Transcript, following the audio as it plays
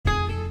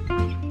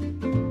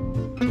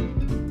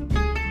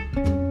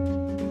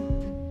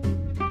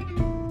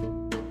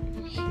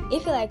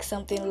If you like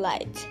something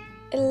light,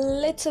 a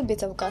little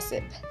bit of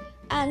gossip,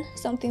 and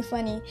something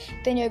funny,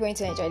 then you're going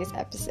to enjoy this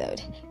episode.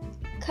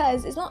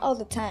 Because it's not all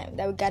the time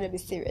that we gotta be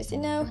serious,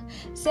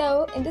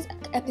 So, in this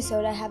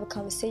episode, I have a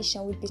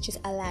conversation with Beatrice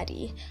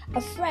Aladi,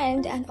 a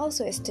friend and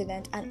also a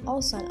student and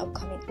also an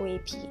upcoming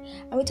OAP.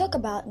 And we talk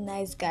about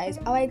nice guys,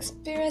 our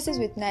experiences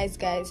with nice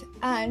guys,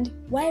 and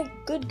why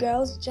good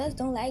girls just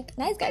don't like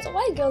nice guys, or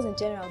why girls in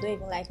general don't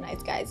even like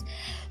nice guys.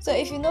 So,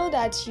 if you know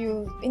that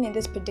you've been in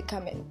this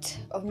predicament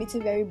of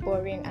meeting very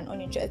boring and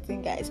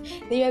uninteresting guys,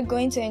 then you're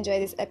going to enjoy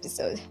this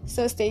episode.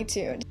 So, stay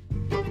tuned.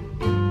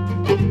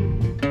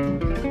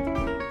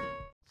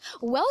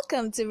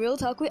 Welcome to Real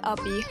Talk with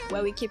Uppy,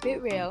 where we keep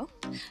it real.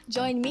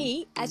 Join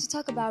me as we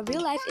talk about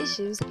real life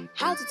issues,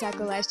 how to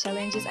tackle life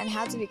challenges, and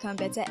how to become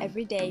better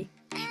every day.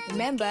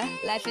 Remember,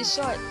 life is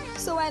short,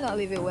 so why not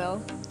live it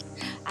well?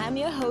 I'm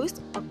your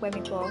host,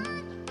 Okwemi Paul.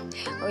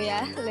 Oh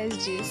yeah,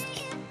 let's gist.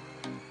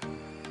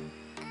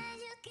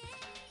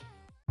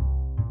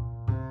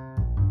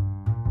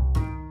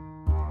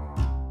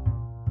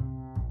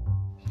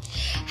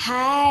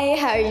 Hi,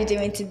 how are you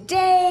doing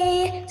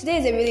today? Today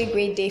is a really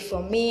great day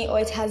for me, or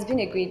it has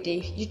been a great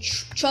day. You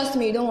trust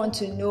me, you don't want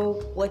to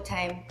know what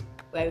time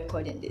we're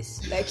recording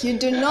this. Like, you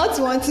do not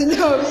want to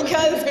know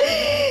because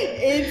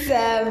it's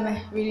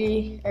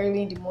really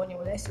early in the morning,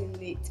 or let's say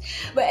late.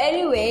 But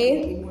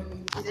anyway,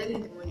 it's early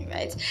in the morning,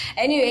 right?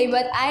 Anyway,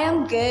 but I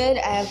am good.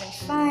 I have been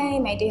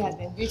fine. My day has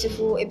been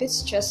beautiful, a bit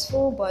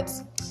stressful, but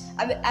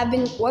I've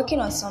been working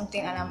on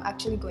something and I'm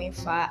actually going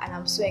far and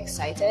I'm so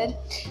excited.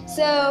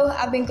 So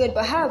I've been good,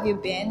 but how have you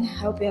been? I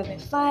hope you have been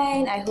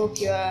fine. I hope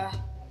you're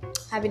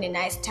having a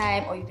nice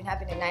time, or you've been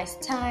having a nice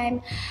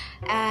time,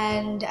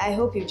 and I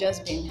hope you've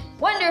just been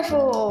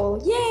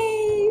wonderful.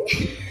 Yay!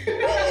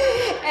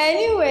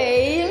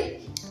 Anyway,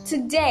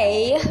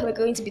 today we're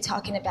going to be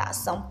talking about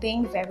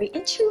something very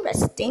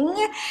interesting.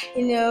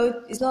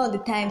 It's not all the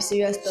time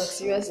serious talk.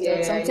 Sometimes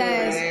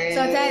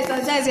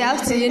you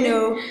have to,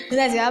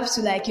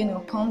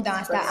 calm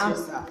down,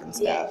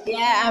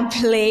 and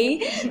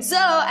play. So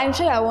I'm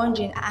sure you're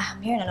wondering,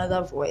 I'm hearing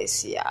another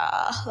voice.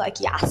 Yeah,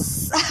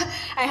 yes.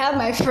 I have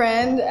my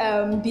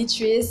friend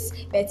Beatrice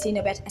Betty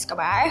Nobet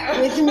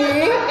Escobar with me.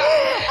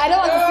 I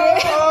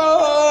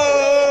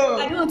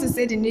don't want to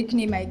say the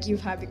nickname I give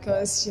her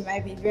because she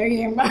might be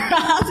very embarrassed.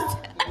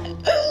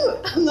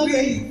 I'm not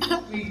going.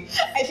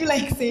 I feel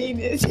like saying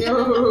it.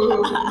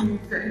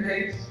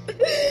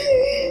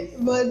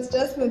 But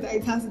just know that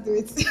it has to do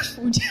with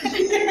food.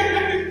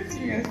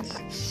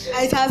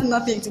 It has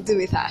nothing to do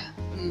with her.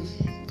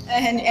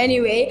 And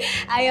anyway,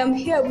 I am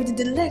here with the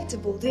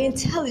delectable, the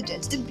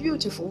intelligent, the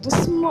beautiful, the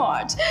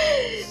smart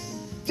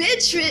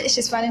Beatrice.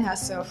 She's finding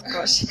herself,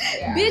 gosh.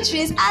 Yeah.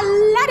 Beatrice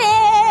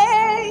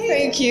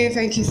Aladi.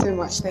 Thank you so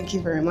much. Thank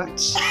you very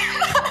much.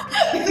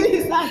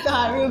 That's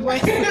her real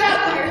voice.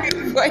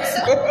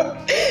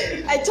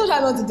 I told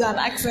her not to do an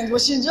accent,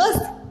 but she just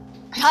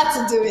had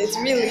to do it,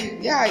 really.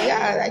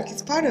 Yeah, like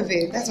it's part of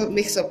it. That's what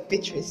makes up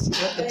Beatrice,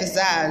 the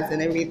pizzazz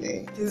and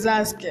everything.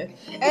 Pizzazz.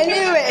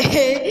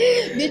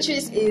 Anyway,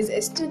 Beatrice is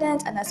a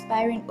student and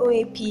aspiring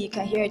OAP. You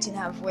can hear it in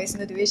her voice,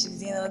 the way she's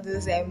doing all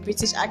those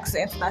British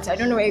accents. I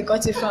don't know where you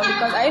got it from,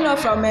 because I know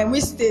from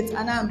which state?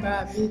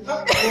 Anambra.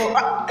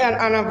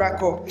 Anambra.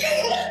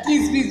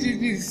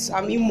 Please.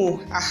 I'm Imo.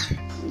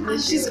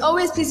 She's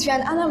always please. If you're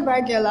an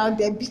Anambra girl out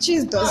there,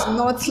 Beatrice does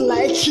not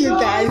like you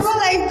guys. Not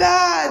like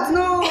that.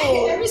 No.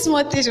 Every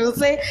small thing she will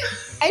say.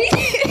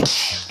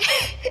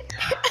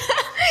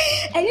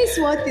 Any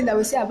small thing that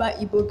we say about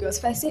Igbo girls,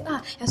 if I say,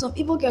 there's some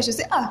Igbo girls, she'll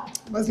say,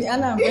 must be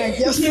Anambra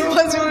girls. No,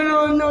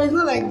 it's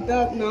not like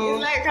that. No.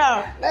 It's like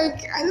how?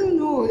 Like, I don't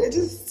know. It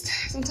just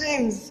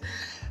sometimes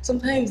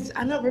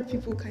Anambra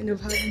people kind of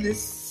have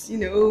this.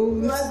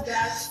 What's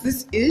that?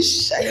 This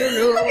ish. I don't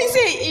know. Let me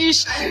say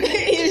ish.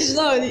 Ish,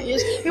 no, the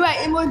ish. You are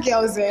emo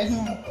girls.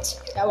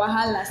 That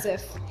wahala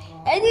self.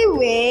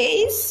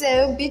 Anyway,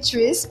 so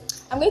Beatrice,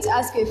 I'm going to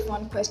ask you a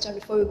fun question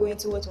before we go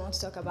into what we want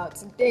to talk about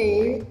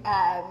today.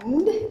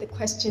 And the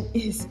question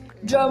is,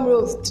 drum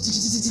rolls.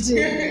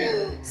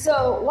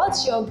 So,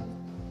 what's your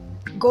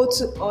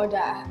go-to order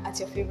at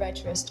your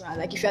favorite restaurant?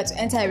 Like, if you had to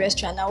enter a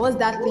restaurant, now what's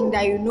that thing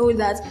that you know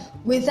that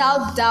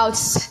without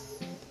doubts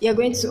you're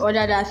going to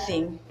order that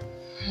thing?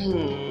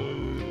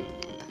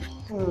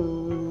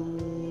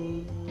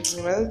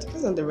 Well, it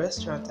depends on the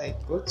restaurant I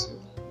go to.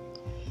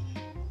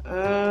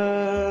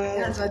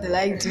 That's what they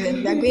like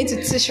doing. They're going to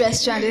Tish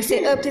restaurant. They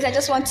say, please, I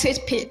just want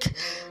toothpick.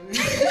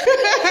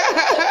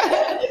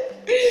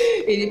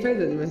 It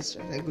depends on the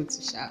restaurant I go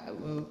to.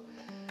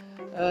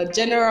 Well,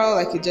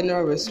 a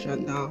general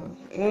restaurant now.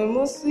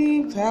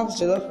 Mostly,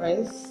 perhaps jollof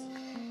rice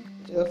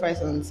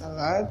and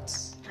salad.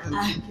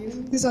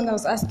 This one that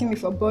was asking me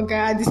for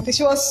burger.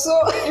 She was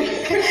so.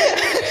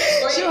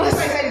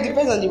 It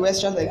depends on the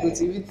restaurant I go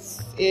to.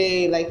 If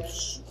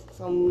it's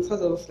some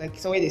sort of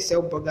somewhere they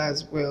sell burger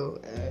as well,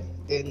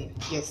 then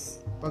yes,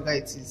 burger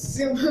it is.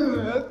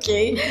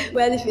 Okay.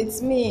 Well, if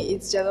it's me,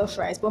 it's jollof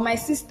rice. But my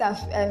sister,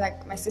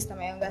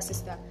 my younger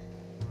sister,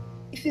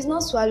 if it's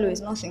not swallow,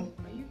 it's nothing.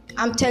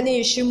 I'm telling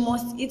you, she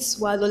must eat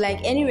swallow. Like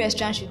any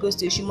restaurant she goes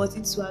to, she must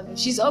eat swallow.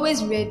 She's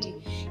always ready.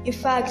 In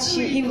fact,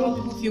 she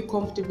even feel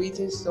comfortable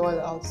eating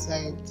swallow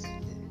outside.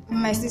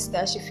 My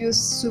sister, she feels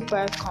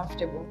super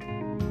comfortable.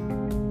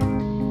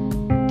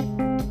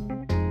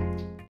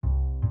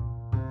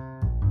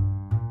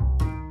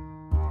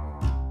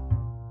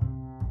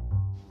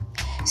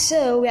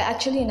 So we're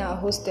actually in our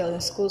hostel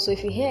in school. So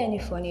if you hear any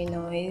funny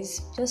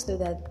noise, just know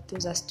that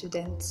those are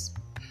students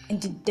in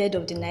the dead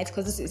of the night,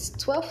 because this is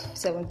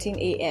 12:17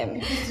 a.m.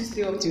 You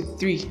stay up to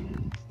 3.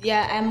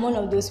 Yeah, I'm one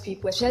of those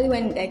people, especially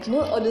when, like, you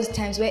know, all those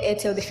times where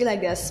Airtel, they feel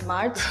like they're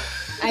smart,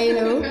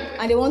 and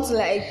they want to,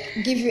 like,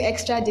 give you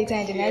extra data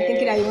in the night,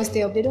 thinking that you won't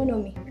stay up. They don't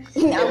know me.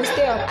 I will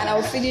stay up and I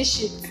will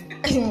finish it.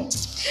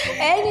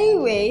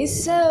 Anyway,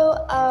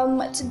 so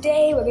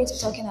today we're going to be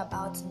talking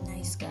about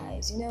nice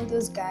guys. You know,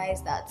 those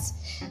guys that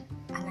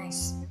are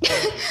nice.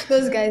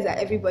 Those guys that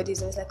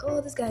everybody's always like, oh,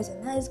 this guy's a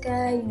nice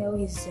guy. You know,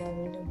 he's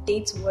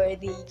date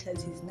worthy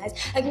because he's nice.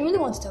 Like, we really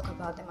want to talk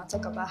about them and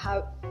talk about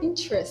how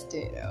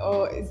interesting,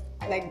 or is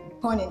like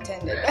pun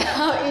intended,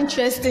 how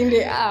interesting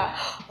they are,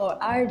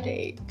 or are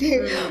they?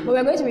 But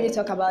we're going to really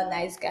talk about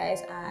nice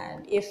guys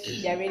and if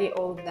they're really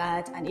all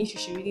that, and if you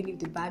should really leave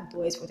the bad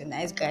boys for the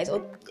nice guys.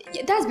 Or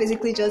that's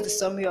basically just the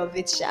summary of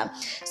it, Sha.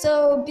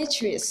 So,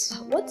 Beatrice,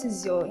 what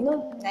is your,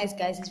 nice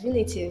guys is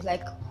relative.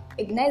 Like,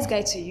 a nice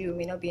guy to you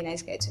may not be a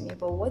nice guy to me,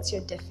 but what's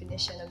your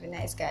definition of a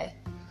nice guy?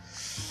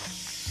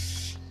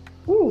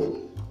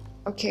 Ooh,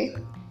 okay.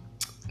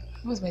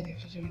 What's my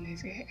definition of a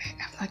nice guy?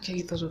 I've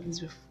actually thought of this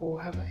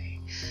before, have I?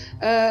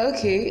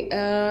 Okay.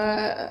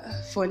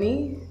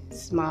 Funny,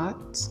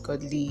 smart,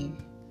 godly,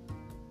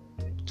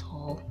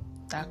 tall,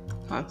 dark,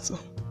 handsome.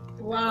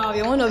 Wow,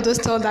 you're one of those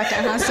tall, dark,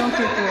 and handsome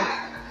people.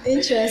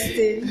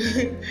 Interesting.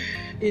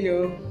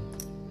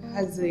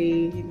 Has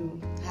a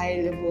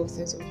high level of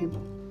sense of humor.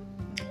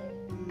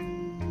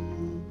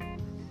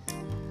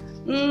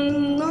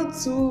 Not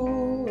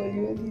too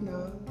early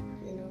now,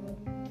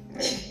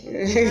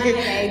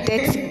 Like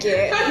that's good.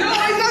 No,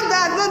 it's not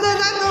that. No,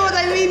 that's not what I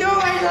mean. Oh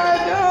my God,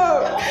 no.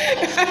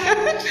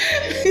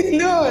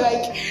 No,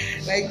 like,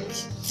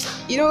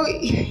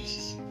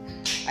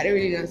 I don't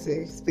really know how to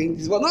explain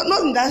this, but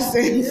not in that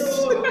sense.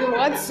 In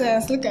what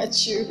sense? Look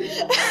at you.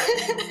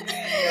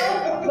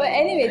 But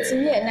anyway, to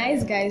me, a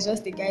nice guy is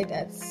just a guy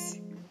that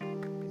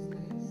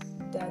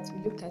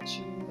will look at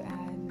you,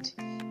 and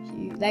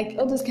like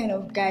all those kind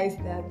of guys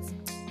that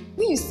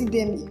when you see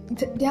them,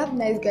 they have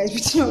nice guys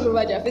written all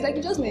over their face. Like,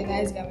 you just know a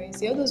nice guy when you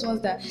see all those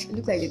ones that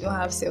look like they don't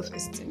have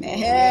self-esteem.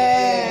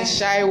 Yeah,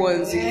 shy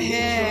ones,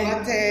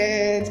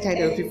 introverted kind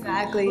of people.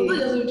 Exactly.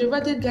 Those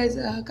introverted guys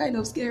are kind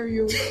of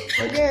scary.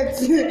 Forget.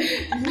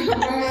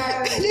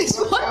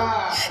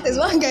 There's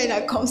one guy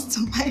that comes to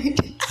mind.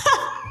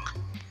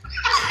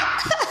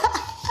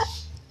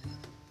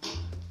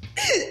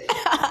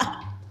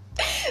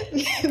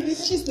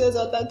 Beatrice knows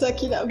what I'm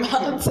talking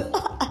about.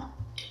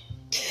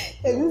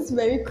 There's this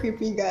very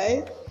creepy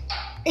guy.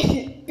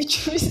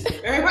 Beatrice.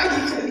 Remember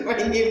you said my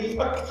name.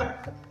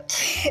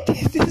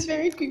 There's this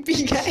very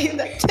creepy guy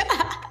that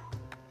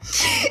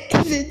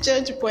is a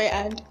church boy,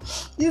 and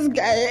this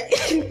guy,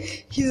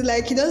 he's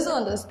like, he doesn't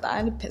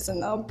understand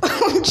personal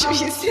boundaries.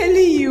 I'm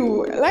telling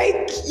you,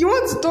 like, you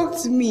want to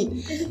talk to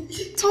me,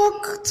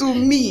 talk to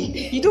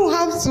me. You don't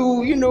have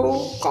to,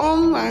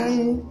 come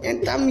and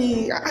enter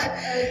me.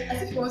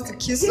 As if he wants to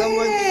kill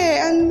someone.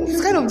 Yeah, and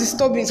it's kind of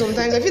disturbing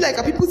sometimes. I feel like,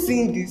 are people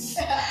seeing this?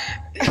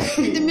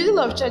 In the middle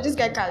of church, this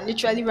guy can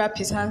literally wrap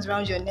his hands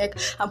around your neck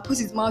and put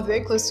his mouth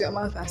very close to your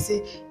mouth and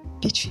say,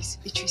 Beatrice,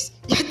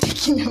 you're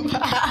taking a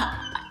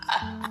bath.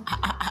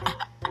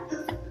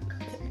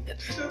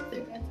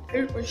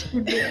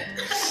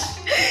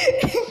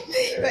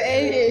 But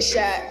anyway,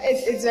 Sha,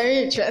 it's very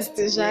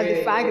interesting, Sha,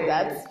 the fact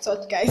that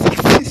such guys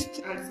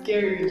exist. And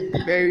scary.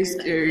 Very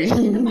scary.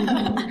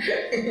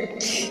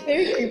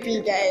 Very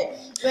creepy guy.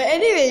 But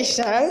anyway,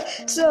 Sha,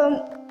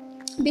 so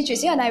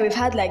Beatrice, you and I, we've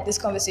had like this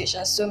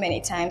conversation so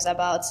many times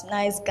about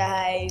nice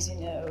guys,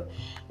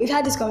 We've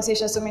had this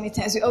conversation so many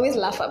times. We always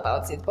laugh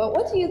about it. But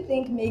what do you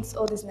think makes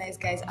all these nice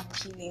guys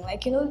appealing?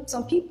 Like,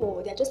 some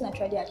people, they're just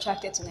naturally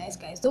attracted to nice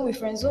guys. Though we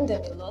friend-zone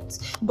them a lot.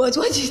 But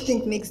what do you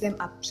think makes them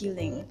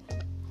appealing?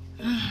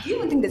 Do you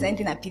even think there's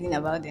anything appealing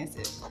about them?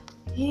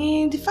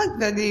 The fact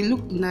that they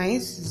look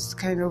nice is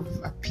kind of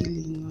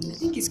appealing. Honestly. I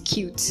think it's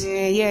cute.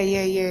 Yeah.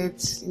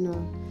 It's,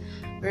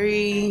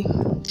 very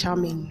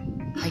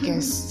charming, I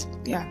guess.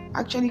 Yeah,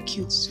 actually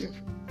cute too.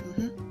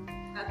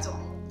 Mm-hmm. That's all.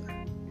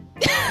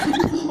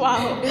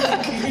 Wow.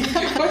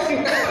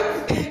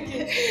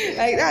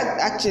 Like that,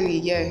 actually,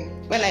 yeah.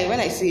 When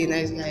I see a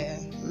nice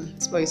guy,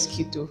 this boy is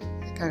cute though.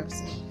 I kind of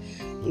say,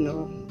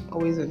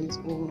 always on his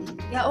own.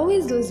 There are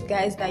always those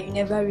guys that you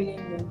never really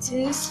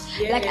notice.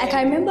 Yeah. Like, I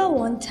can remember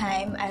one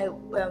time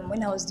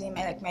when I was doing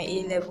my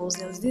A levels,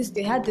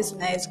 they had these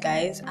nice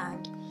guys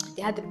and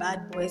they had the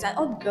bad boys, and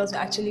all the girls were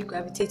actually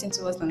gravitating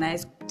towards the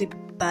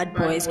bad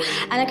boys.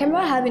 And I can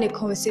remember having a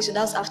conversation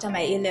that was after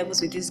my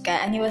A-levels with this guy,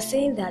 and he was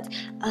saying that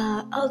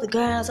all the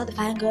girls, all the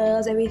fine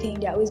girls, everything,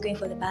 they're always going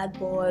for the bad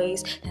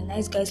boys. The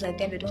nice guys like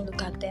them, they don't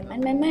look at them.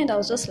 And in my mind, I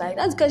was just like,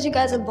 that's because you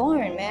guys are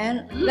boring,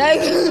 man.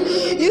 Like,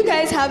 you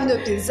guys have no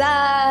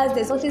pizzazz.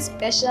 There's nothing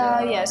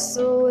special. You're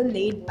so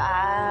laid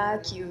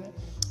back.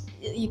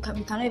 You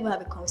cannot even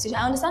have a conversation.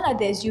 I understand that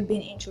there's you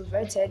being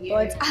introverted,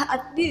 but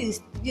at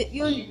least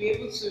you'll be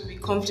able to be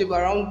comfortable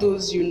around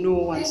those you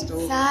know and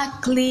stuff.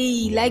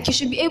 Exactly. Like, you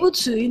should be able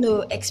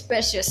to,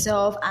 express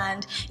yourself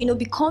and,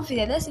 be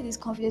confident. Let's say this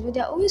confidence, but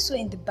they're always so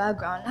in the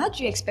background. How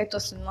do you expect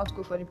us to not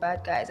go for the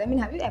bad guys? I mean,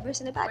 have you ever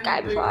seen a bad guy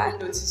before? I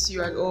don't notice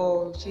you at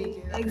all.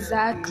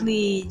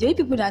 Exactly. The only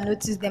people that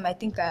notice them, I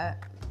think, I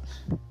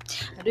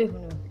don't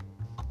even know.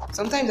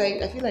 Sometimes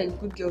I feel like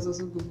good girls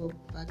also go for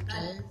bad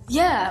guys.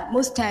 Yeah,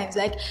 most times.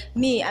 Like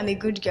me, I'm a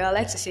good girl. I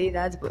like to say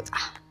that, but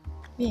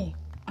me.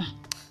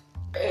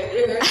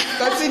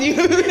 Continue.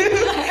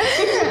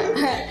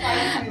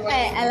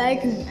 I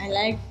like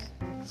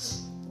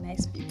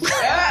nice people.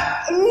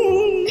 I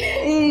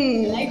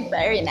like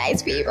very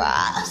nice people.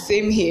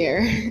 Same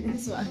here.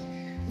 This one.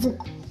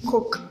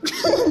 Cook.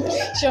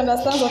 She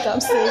understands what I'm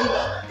saying.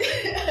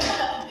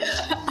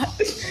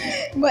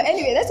 But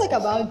anyway, let's talk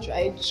about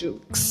dry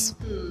jokes.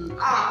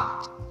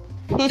 I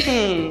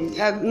don't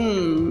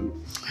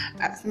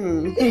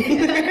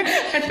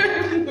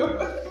know.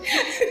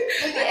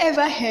 Have you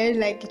ever heard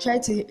try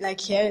to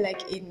hear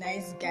a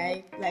nice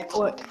guy,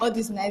 all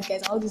these nice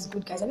guys and all these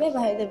good guys? Have you ever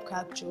heard them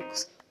crack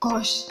jokes?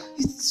 Gosh,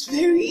 it's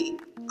very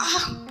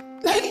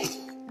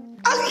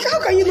how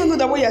can you not know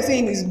that what you're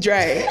saying is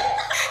dry?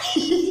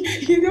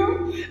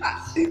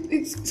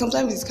 It's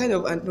sometimes it's kind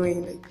of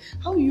annoying. Like,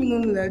 how do you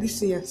not know that this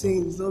thing you're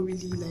saying is not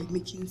really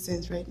making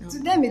sense right now? To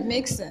them, it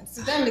makes sense.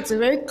 To them, it's a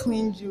very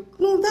clean joke.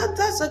 No,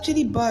 that's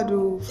actually bad,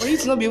 though. For you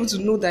to not be able to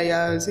know that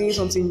you're saying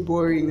something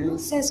boring. No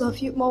sense of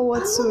humor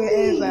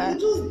whatsoever. I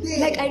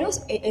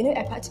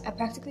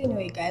practically know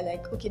a guy.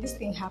 Okay, this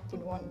thing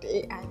happened one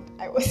day, and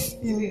I was.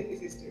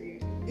 It's a story.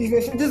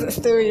 This is a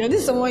story, this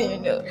is someone you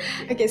know.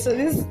 Okay, so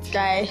this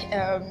guy,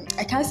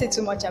 I can't say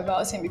too much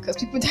about him because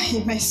people that are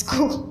in my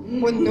school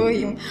would know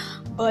him.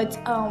 But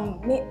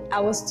I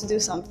was to do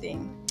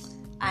something,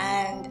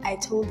 and I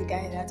told the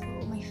guy that,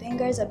 my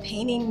fingers are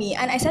paining me,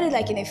 and I said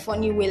it in a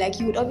funny way.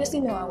 You would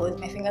obviously know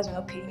my fingers were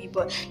not paining me,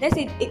 but let's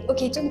say he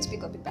told me to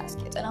pick up the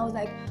basket, and I was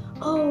like,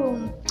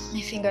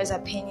 my fingers are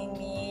paining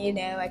me,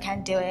 I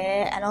can't do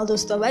it, and all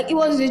those stuff. It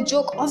was a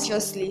joke,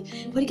 obviously,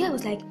 but the guy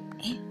was like,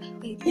 wait,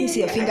 let me see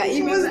your finger. I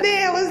was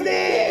there.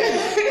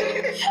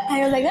 And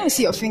I was like, let me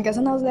see your fingers.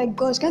 And I was like,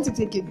 gosh, can't you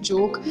take a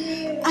joke?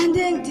 And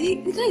then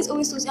the guy is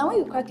always so sweet. And when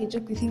you crack a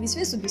joke with him, his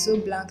face will be so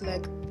blank, you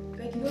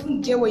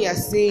don't get what you're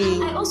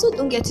saying. I also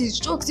don't get his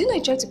jokes. He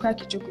tried to crack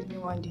a joke with me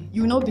one day.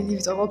 You will not believe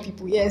it, of all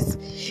people. Yes,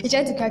 he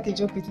tried to crack a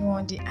joke with me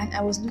one day, and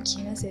I was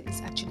looking and I said,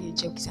 it's actually a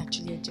joke. It's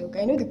actually a joke.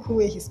 I know the cool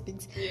way he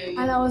speaks.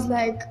 And I was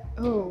like,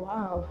 oh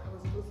wow.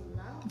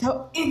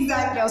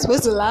 Exactly, I was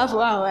supposed to laugh.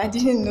 Wow, I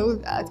didn't know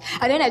that.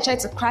 And then I tried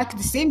to crack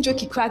the same joke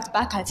he cracked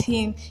back at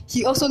him.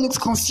 He also looks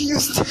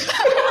confused. So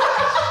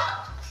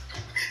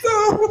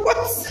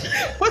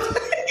what?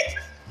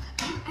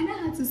 And I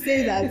had to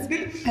say that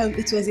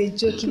it was a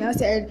joke. And I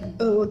said,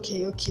 oh,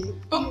 okay.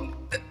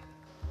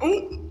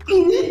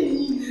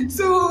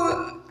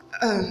 So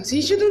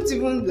you shouldn't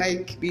even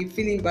be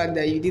feeling bad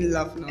that you didn't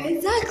laugh now.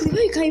 Exactly.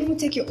 Why you can't even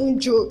take your own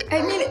joke?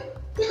 I mean,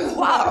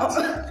 wow.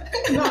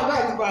 No,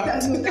 that's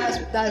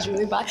bad. That's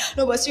really bad.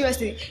 No, but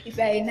seriously, if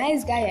you're a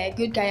nice guy, you're a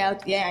good guy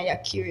out there, and you're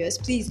curious,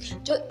 please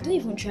don't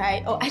even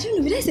try. Or I don't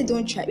know, did I say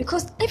don't try?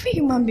 Because every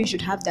human being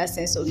should have that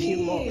sense of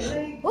humor.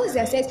 What's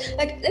their sense?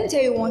 Let me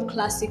tell you one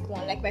classic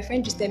one. My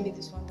friend just told me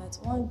this one. That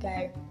one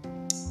guy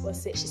one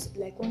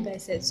guy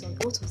said something.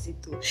 What was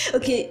it though?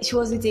 Okay, she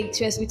was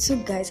with two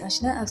guys, and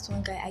she now asked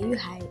one guy, "Are you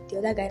high?" The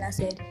other guy now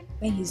said,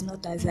 "When he's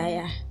not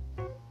Isaiah."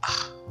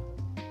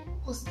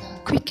 What's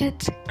that?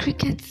 Cricket.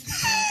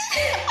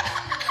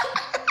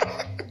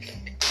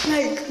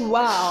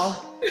 Wow.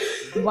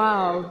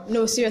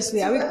 No, seriously.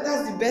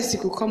 That's the best you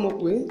could come up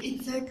with.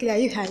 Exactly. Are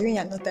you high when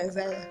you're not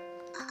Isaiah?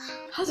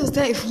 How does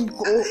that even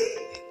go?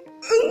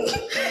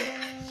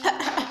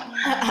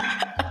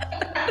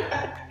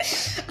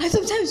 And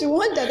sometimes you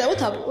wonder that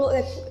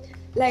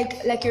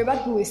like Yoruba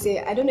people will say,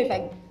 I don't know if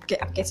I'm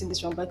getting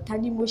this wrong, but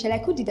Tani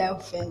Moshe, who did I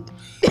offend?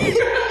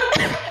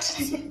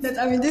 That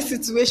I'm in this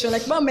situation.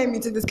 Why am I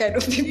meeting this kind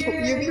of people?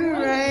 You're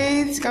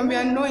right. It can be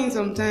annoying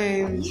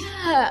sometimes.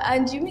 Yeah,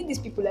 and you meet these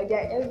people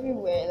they're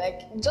everywhere,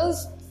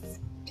 just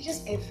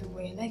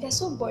everywhere. They're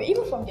so boring.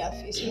 Even from their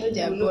face,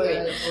 they're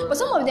boring. But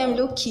some of them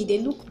they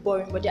look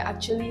boring, but they're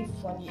actually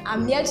funny.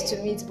 I'm yet to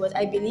meet, but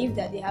I believe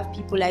that they have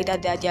people like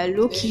that they're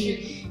low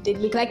key. They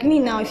look like me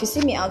now. If you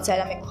see me outside,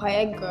 I'm a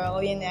quiet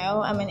girl,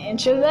 I'm an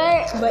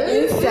introvert, but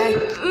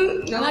inside,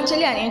 I'm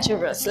actually an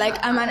introvert.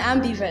 I'm an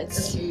ambivert.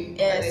 Okay.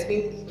 Yes. I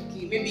think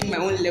maybe my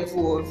own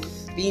level of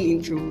being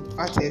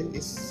introverted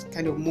is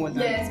kind of more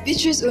than. Yes,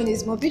 Beatrice's own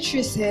is more.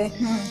 Beatrice,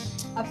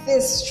 her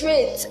face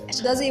straight.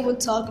 She doesn't even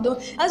talk.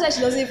 That's why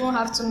she doesn't even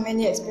have too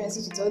many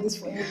experiences with all these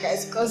funny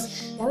guys.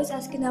 Because they're always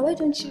asking her, why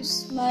don't you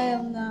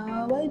smile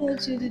now? Why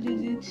don't you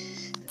do?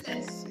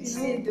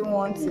 They don't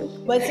want to.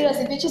 But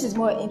seriously, Beatrice is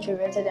more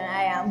introverted than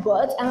I am.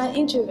 But I'm an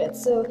introvert,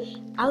 so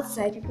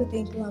outside people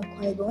think I'm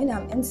quiet. But when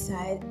I'm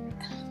inside,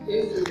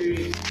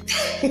 I'm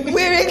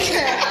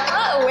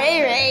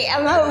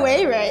not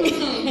wearing.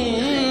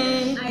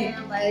 I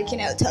am like,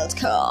 totes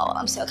cool.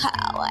 I'm so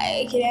cool,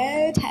 like,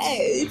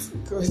 totes.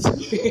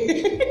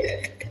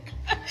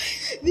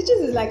 Beatrice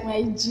is like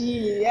my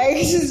G. Like,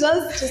 she's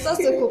just so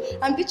cool.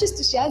 And Beatrice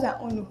too, she has her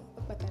own.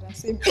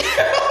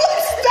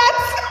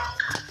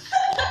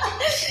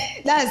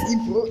 That's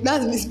Igbo.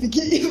 That's me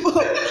speaking Igbo.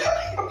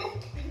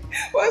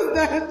 What's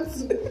that?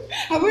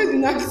 I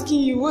wasn't asking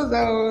you. What's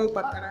that?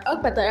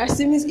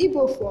 Okpatarasim is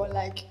Igbo for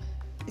like,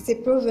 it's a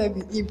proverb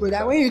in Igbo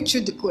that when you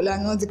chew the cola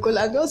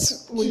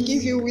just will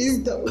give you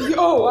wisdom.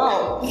 Oh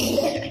wow.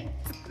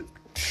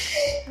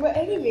 But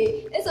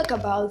anyway, let's talk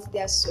about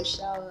their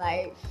social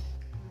life,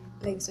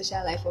 like the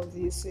social life of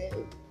these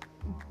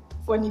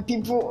funny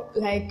people.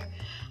 Like,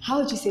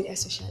 how would you say their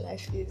social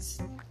life is?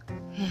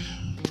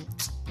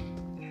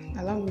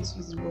 Allow me to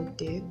use the word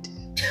dead.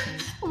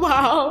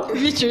 Wow,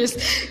 Beatrice,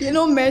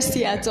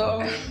 mercy at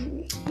all.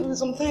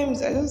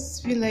 Sometimes I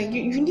just feel like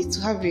you need to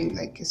have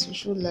a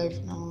social life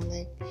now.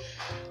 Like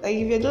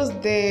if you're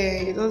just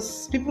there,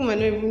 people might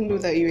not even know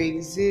that you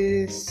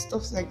exist,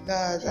 stuff like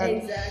that.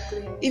 And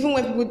exactly. Even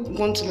when people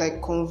want to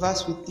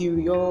converse with you,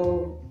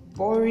 your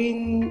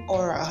boring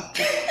aura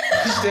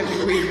push them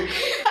away.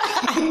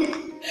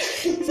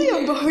 So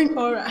your boring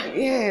aura.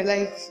 Yeah,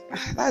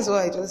 that's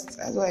what I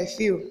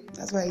feel.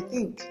 That's what I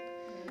think.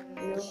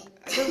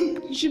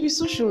 You should be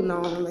social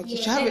now. You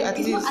should have it at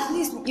least. At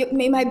least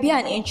you might be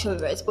an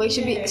introvert, but you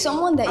should be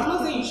someone that. I'm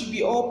not saying you should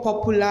be all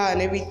popular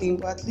and everything,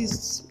 but at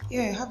least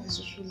have a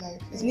social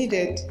life. It's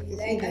needed.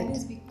 At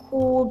least be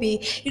cool.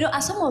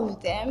 And some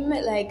of them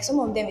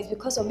it's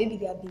because of maybe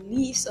their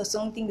beliefs or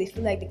something. They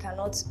feel like they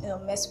cannot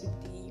mess with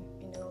the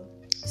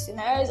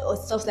scenarios or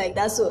stuff like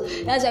that. So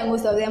that's why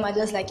most of them are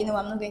just I'm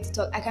not going to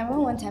talk. I can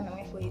remember one time I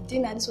went for a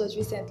dinner. This was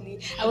recently.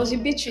 I was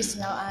with Beatrice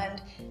now, and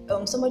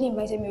somebody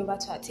invited me over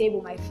to her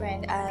table, my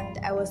friend, and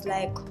I was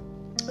like,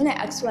 when I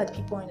asked who had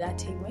people on that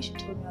table, when she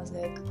told me, I was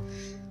like,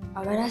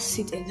 I'd rather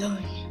sit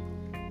alone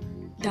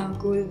than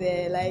go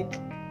there.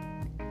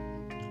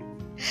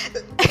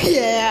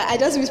 Yeah, I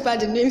just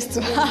whispered the names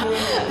to her.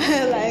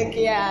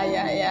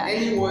 Yeah.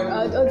 Anyone?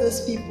 All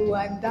those people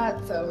and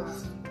that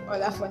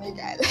that funny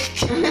guy,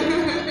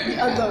 the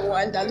other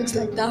one that looks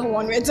like that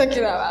one we're talking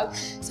about.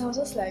 So I was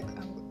just like,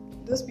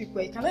 those people,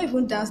 you cannot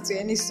even dance to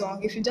any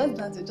song. If you just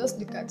dance, they just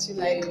look at you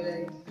like,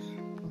 what's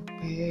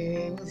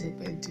the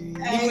bed doing?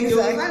 Exactly.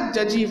 They're not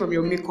judging you from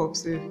your makeup,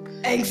 so.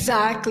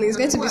 Exactly, it's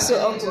going to be so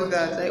awkward.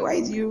 That.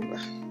 Why do you?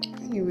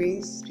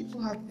 Anyways,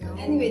 people have their own.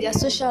 Anyway, their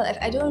social life,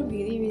 I don't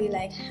really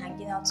like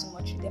hanging out too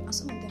much with them, and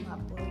some of them are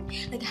boring.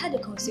 I had a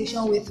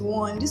conversation with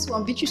this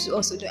one Beatrice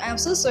also do. I am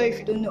so sorry if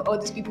you don't know all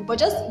these people, but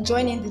just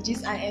join in the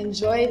gist and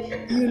enjoy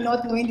you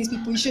not knowing these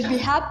people. You should be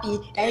happy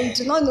that you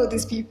do not know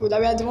these people, that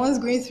we are the ones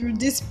going through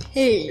this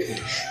pain.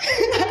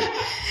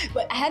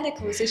 But I had a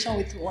conversation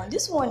with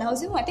this one,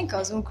 I think I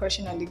was even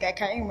crushing on the guy. I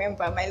can't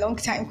remember, my long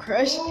time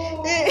crush.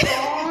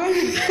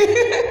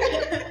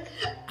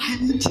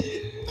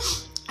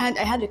 And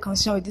I had a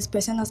conversation with this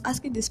person. I was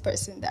asking this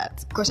person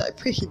that, gosh, I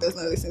pray he does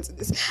not listen to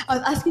this. I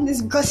was asking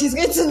this because he's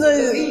going to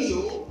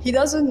know. He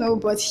doesn't know,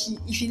 but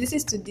if he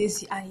listens to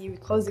this and he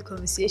recalls the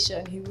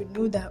conversation, he would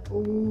know that,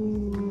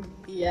 oh,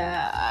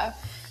 yeah.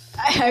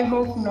 I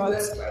hope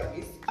not.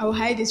 I'll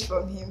hide it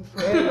from him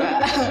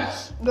forever.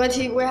 But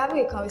we're having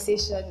a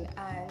conversation,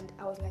 and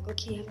I was like,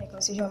 okay, having a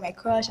conversation with my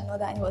crush and all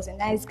that. And he was a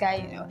nice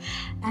guy,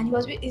 And he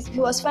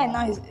was fine.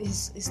 Now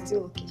he's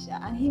still okay,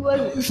 and he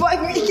was before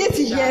I get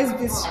to hear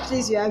this.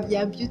 Please, you are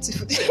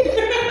beautiful.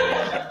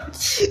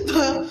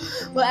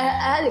 but I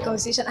had a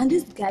conversation, and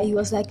this guy, he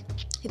was like,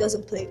 he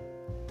doesn't play.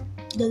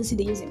 He doesn't see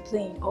the use in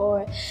playing,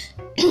 or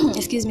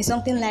excuse me,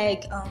 something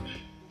like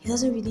he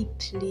doesn't really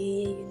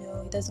play,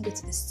 he doesn't go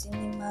to the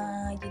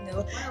cinema, I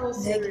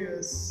was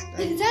serious.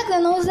 Exactly,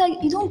 and I was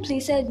like, you don't play?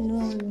 He said,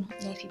 no,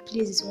 if he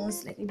plays, it's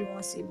maybe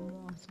once a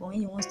month, but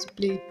when he wants to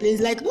play, he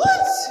plays. What?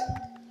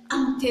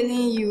 I'm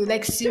telling you,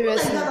 seriously. People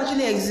that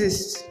actually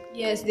exist.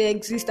 Yes, they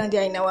exist, and they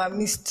are in our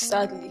midst,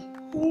 sadly.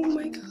 Oh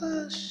my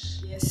gosh.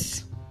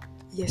 Yes.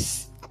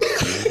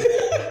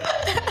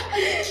 Are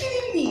you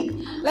kidding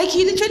me?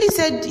 He literally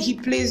said he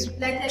plays.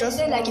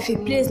 If he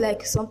plays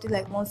something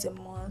once a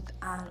month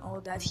and all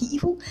that. He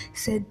even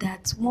said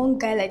that one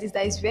guy like this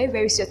that is very,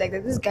 very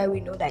serious, this guy we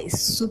know that is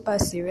super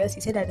serious.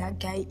 He said that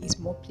guy is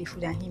more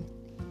playful than him.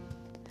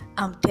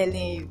 I'm telling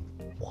you.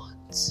 What?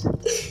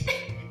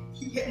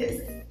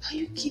 Yes. Are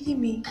you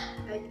kidding me?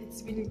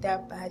 It's really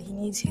that bad. He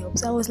needs help.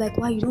 So I was like,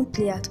 why, you don't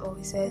play at all?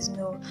 He says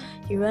no.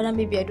 He rather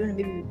maybe we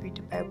read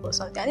the Bible or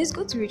something. And it's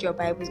good to read your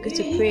Bible. It's good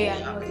to pray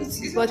and all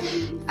this. But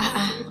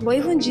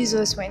even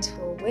Jesus went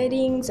for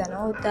weddings and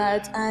all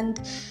that.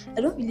 And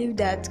I don't believe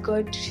that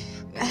God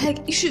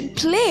Like, you should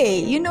play.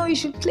 You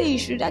should play. You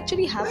should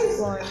actually have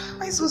fun.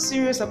 Why so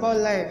serious about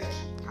life?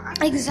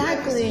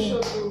 Exactly.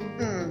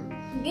 Hmm.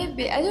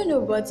 Maybe I don't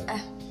know, but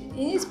it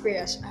needs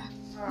prayers.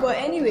 But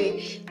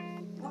anyway,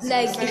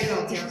 like Sign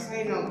out.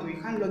 You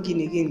can't log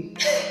in again.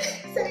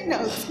 sign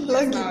out.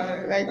 Log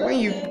in. Like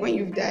when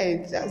you've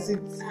died, that's it.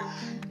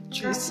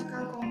 Truth.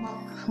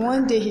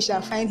 One day he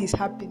shall find his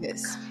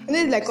happiness.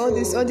 Like all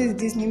these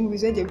Disney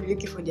movies where they'll be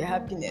looking for their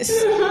happiness.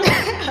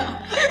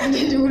 And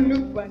then they will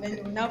look for and then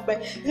they will now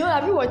find.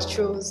 Have you watched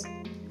Trolls?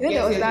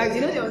 There was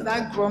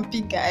that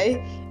grumpy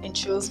guy in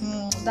Trolls.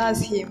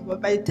 That's him.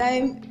 But by the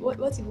time what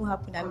even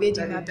happened, I made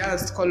him happy.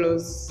 Danced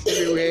colors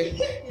everywhere.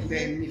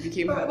 Then he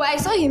became happy. But I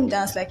saw him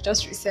dance like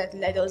just recently.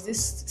 Like there was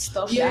this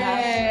stuff.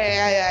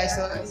 Yeah, I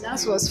saw that. The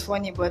dance was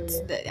funny, but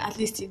at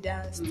least he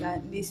danced.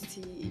 At least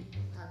he.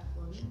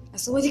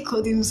 Somebody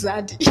called him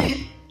Zaddy.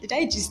 Did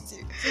I just?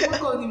 Someone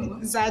called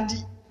him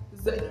Zaddy.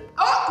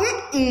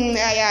 Oh!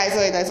 Yeah, I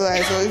saw it.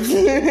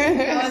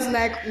 I was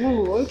like,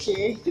 ooh,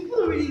 okay. People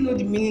don't really know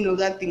the meaning of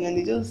that thing, and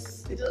they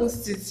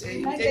post it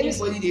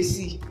anybody they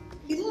see.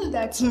 You know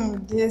that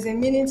there's a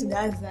meaning to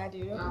that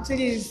Zaddy, So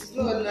there's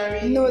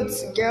ordinary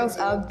notes, girls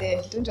out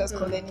there. Don't just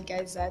call any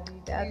guy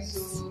Zaddy.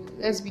 So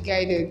let's be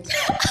guided.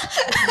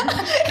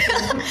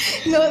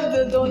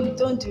 No,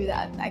 don't do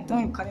that. Like,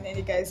 don't call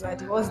any guy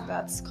Zaddy. What's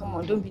that? Come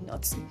on, don't be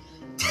naughty.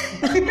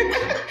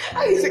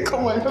 How you say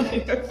come on? Don't be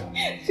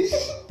naughty.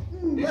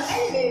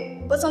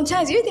 But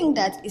sometimes you think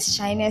that it's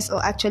shyness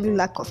or actually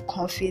lack of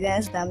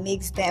confidence that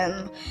makes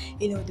them,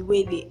 the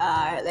way they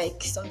are.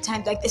 Like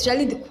sometimes, like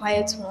especially the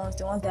quiet ones,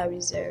 the ones that are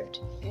reserved.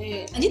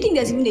 And do you think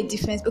there's even a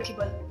difference? Okay,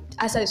 but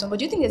answer this one. But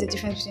do you think there's a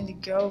difference between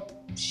the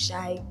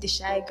shy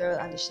girl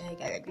and the shy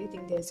guy? Like, do you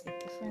think there's a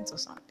difference or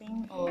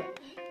something? Or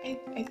I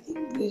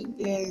think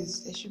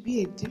there should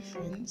be a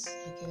difference.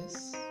 I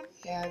guess.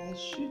 Yeah, there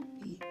should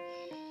be.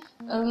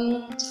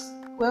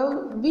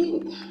 Well, I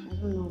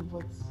don't know,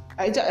 but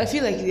I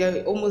feel like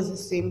they're almost the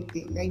same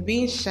thing. Like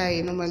being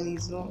shy normally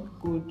is not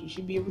good. You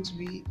should be able to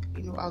be,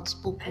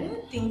 outspoken. I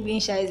don't think being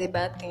shy is a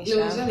bad thing.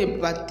 No, it's not a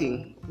bad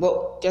thing.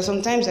 But there are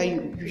sometimes that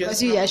you just.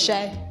 Because you are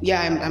shy.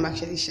 Yeah, I'm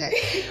actually shy.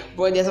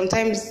 But there are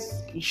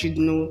sometimes you should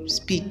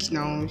speak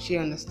now. She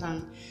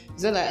understand.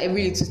 It's not that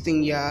every little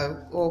thing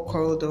you're all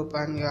curled up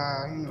and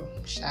you're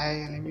shy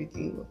and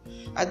everything.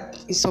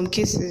 But in some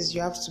cases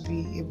you have to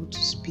be able to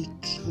speak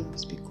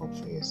up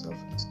for yourself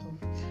and stuff.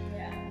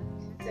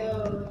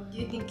 So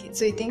you think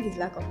it's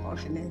lack of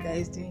confidence that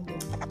is doing them?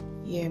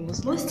 Yeah,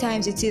 most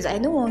times it is. I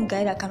know one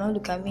guy that cannot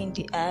look at me in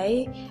the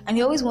eye, and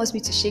he always wants me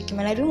to shake him,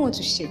 and I don't want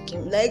to shake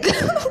him. Like,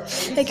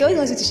 like he always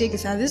wants me to shake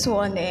his hand. This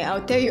one,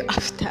 I'll tell you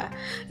after.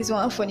 He's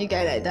one funny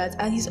guy like that,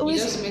 and he's always.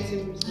 You just met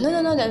him?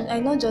 No. I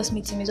not just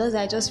meet him. It's just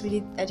I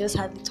just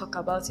hardly talk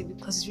about it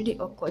because it's really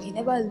awkward. He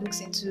never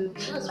looks into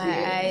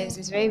my eyes.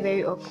 It's very,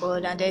 very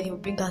awkward, and then he'll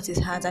bring out his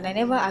hands, and I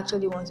never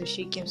actually want to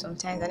shake him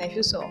sometimes, and I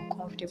feel so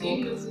uncomfortable. Do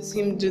you notice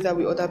him do that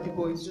with other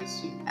people? It's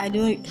just you. I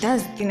don't.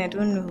 That's the thing. I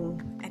don't know.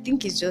 I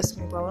think it's just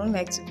me, but I wouldn't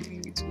like to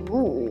believe it.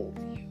 Ooh.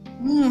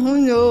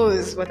 Who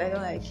knows? But I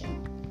don't like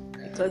him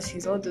because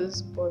he's all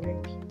those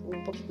boring people.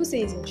 But people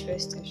say he's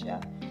interesting, sure.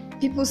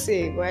 People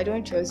say, but I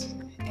don't trust.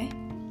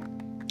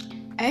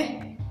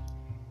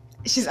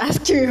 She's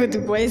asking me who the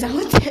boy is.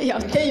 I'll tell you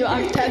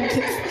after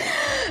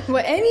this.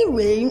 But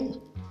anyway,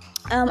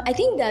 I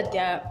think that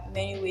there are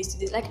many ways to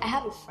this. Like, I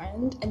have a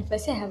friend, and if I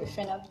say I have a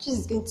friend, I'm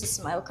just going to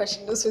smile because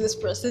she knows who this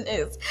person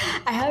is.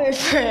 I have a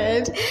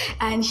friend,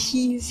 and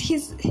he's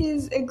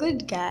a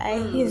good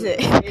guy. He's a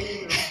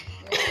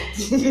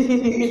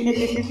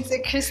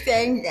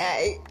Christian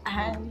guy,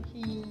 and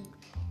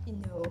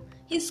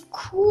he's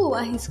cool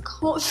and he's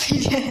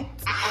confident.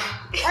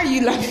 Why are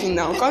you laughing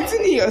now?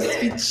 Continue your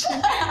speech.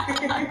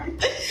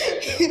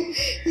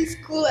 He's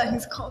cool and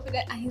he's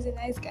confident and he's a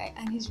nice guy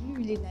and he's really,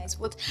 really nice.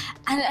 But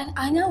and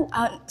I know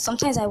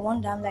sometimes I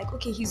wonder, I'm like,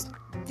 okay, he's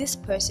this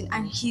person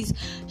and he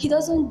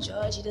doesn't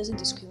judge, he doesn't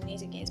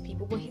discriminate against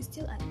people, but he's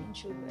still an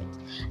introvert.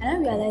 And I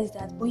realized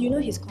that, but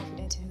he's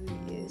confident in who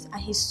he is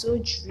and he's so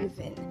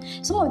driven.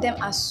 Some of them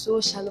are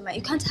so shallow, man.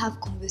 You can't have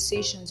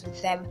conversations with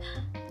them.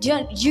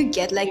 Do you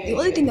get, like, the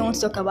only thing they want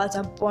to talk about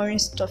are boring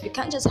stuff. You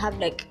can't just have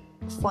like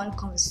fun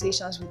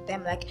conversations with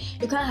them. Like,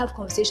 you can't have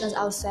conversations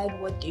outside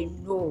what they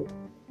know.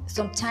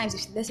 Sometimes,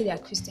 if let's say they are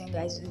Christian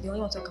guys, they only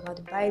want to talk about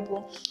the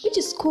Bible, which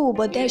is cool,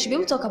 but then you should be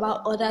able to talk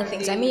about other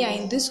things. I mean, you're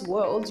in this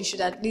world, you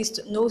should at least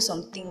know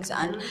some things.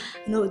 And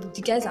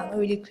the guys are not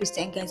really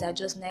Christian guys, are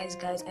just nice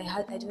guys. I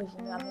don't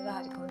even know, I've never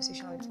had a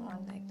conversation with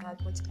someone like that,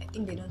 but I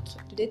think they don't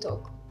talk. Do they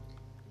talk?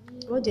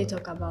 What do they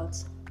talk about?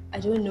 I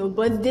don't know,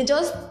 but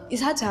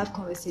it's hard to have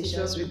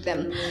conversations with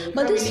them.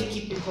 But you can't really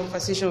keep a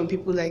conversation with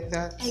people like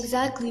that.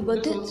 Exactly, but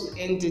you don't want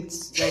to end it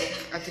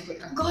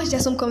like gosh,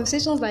 there's some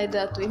conversations like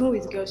that too. Even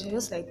with girls, you're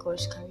just like,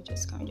 gosh, can we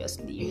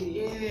just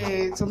leave?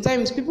 Yeah,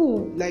 sometimes people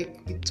will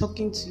like be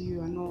talking to you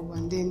and all,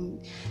 and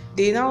then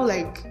they now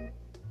like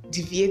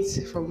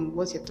deviate from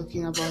what you're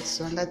talking about,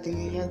 so another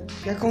thing, and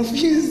you're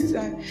confused.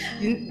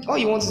 And all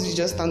you want to do is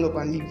just stand up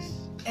and leave.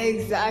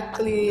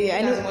 Exactly.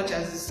 I know. As much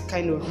as it's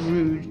kind of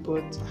rude,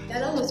 but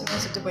That's not what you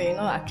want to do, but you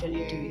not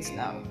actually do it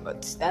now.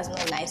 But that's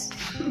not nice.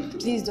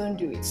 Please don't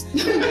do it.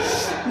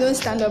 Don't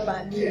stand up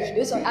and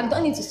leave. I've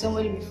done it to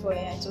somebody before,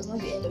 and it was not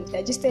the end of it.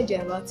 I just told you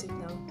about it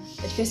now.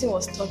 The person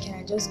was talking,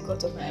 I just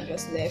got up and I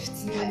just left.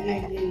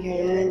 I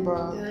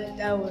remember.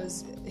 That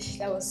was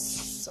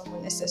some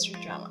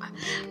unnecessary drama.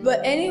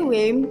 But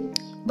anyway,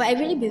 but I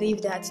really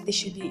believe that they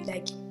should be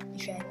like,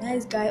 if you're a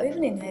nice guy or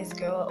even a nice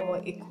girl or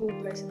a cool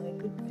person or a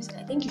good person,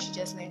 I think you should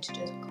just learn to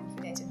just be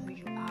confident in who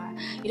you are.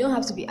 You don't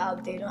have to be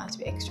out there, you don't have to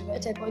be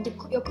extroverted,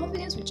 but your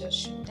confidence will just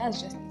show.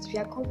 That's just it. If you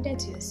are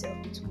confident in yourself,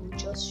 it will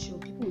just show.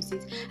 People will see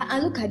it.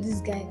 And look at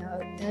this guy now,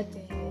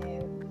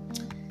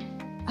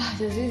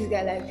 there's this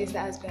guy like this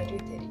that has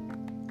graduated.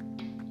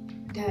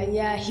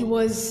 He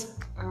was.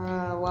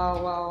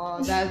 Wow.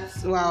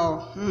 That's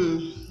wow.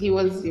 He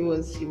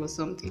was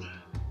something.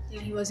 Yeah,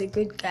 he was a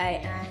good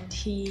guy, and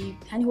he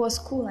was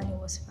cool, and he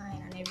was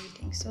fine, and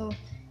everything. So,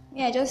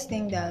 yeah, I just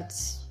think that,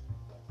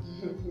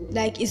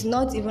 like, it's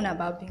not even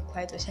about being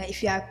quiet or shy.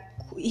 If you are,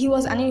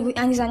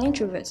 and he's an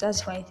introvert. So that's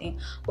the funny thing.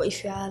 But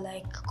if you are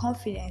like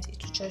confident,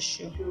 it will just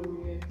show.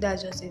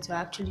 That's just it. Will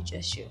actually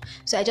just show.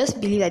 So I just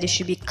believe that you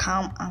should be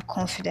calm and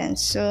confident.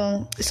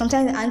 So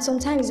sometimes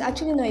it's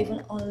actually not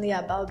even only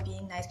about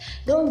being nice.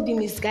 Don't be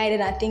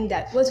misguided and think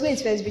that wait,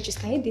 first, bitches,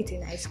 can you date a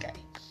nice guy?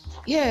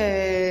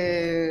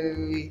 Yeah,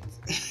 wait.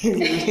 So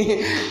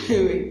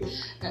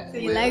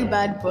you like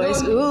bad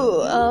boys?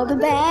 Ooh, all the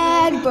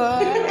bad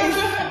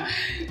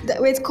boys.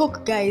 Wait,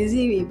 Coke guy, is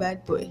he a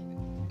bad boy?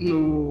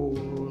 No.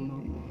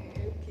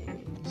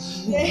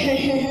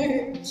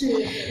 Okay.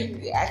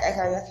 I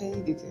can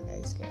actually date a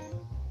nice guy.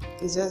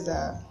 It's just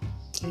that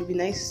he'll be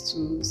nice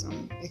to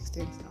some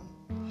extent now.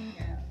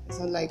 Yeah. It's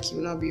not like he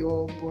will not be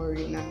all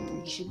boring,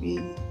 and he should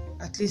be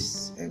at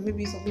least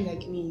maybe something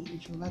like me,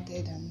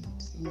 introverted and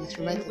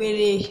extroverted.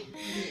 Really?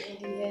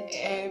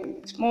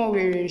 Small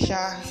weary,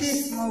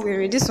 Small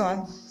weary. This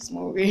one.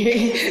 Small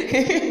weary.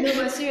 No,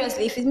 but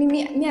seriously, if it's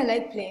me, I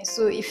like playing.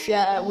 So if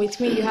you're with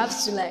me, you have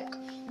to like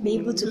be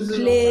able to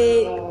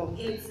play.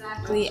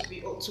 Exactly.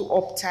 Be too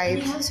uptight.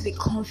 You have to be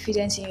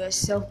confident in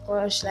yourself,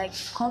 gosh. Like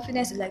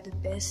confidence is like the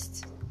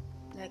best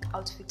like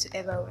outfit to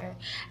ever wear.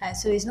 And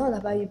so it's not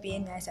about you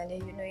being nice and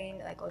then you knowing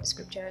like all the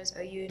scriptures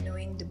or you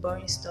knowing the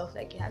boring stuff.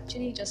 Like you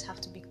actually just have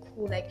to be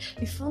cool. Like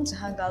be fun to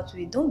hang out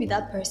with. Don't be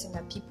that person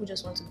that people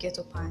just want to get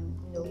up and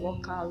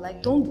walk out.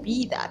 Like don't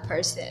be that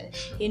person.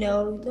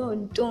 No,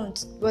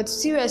 don't. But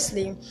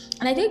seriously,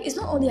 and I think it's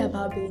not only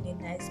about being a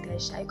nice guy,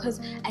 shy, because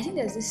I think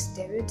there's this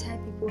stereotype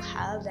people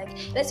have. Like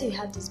let's say you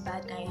have this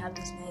bad guy, you have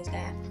this nice guy,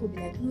 and people will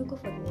be like, no, go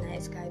for the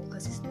nice guy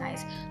because he's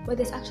nice. But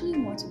there's actually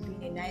more to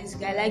being a nice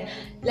guy.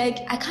 Like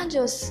I can't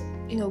just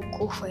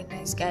go for a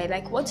nice guy.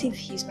 Like what if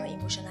he's not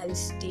emotionally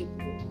stable?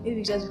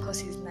 Maybe just because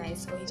he's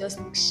nice or he just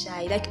looks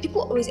shy. Like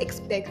people always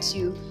expect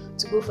you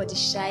to go for the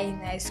shy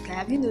nice guy.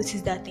 Have you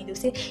noticed that thing? They'll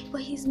say,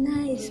 but he's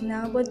nice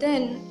now, but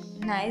then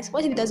nice.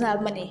 What if he doesn't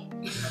have money?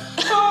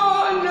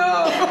 Oh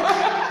no!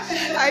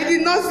 I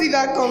did not see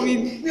that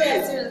coming. No,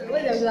 seriously, what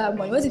if he doesn't have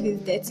money? What if he's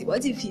dirty?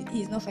 What if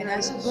he's not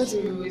financial?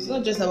 It's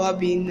not just about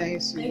being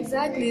nice.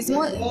 Exactly, it's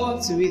more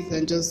to it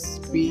than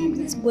just being.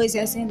 These boys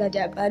are saying that they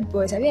are bad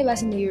boys. Have you ever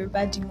seen a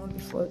Yoruba demon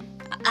before?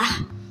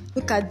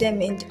 Look at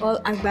them and all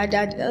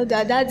agbada.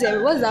 That's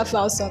what's that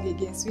flower song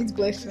again? Sweet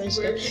boy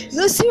friendship.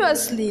 No,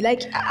 seriously,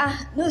 like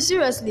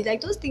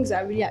like those things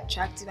are really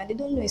attractive and they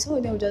don't know it. Some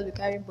of them will just be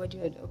carrying body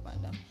odor up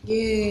and down.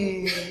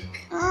 Yeah.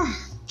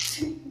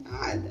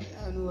 I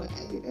don't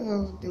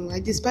know. I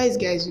despise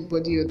guys with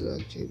body odor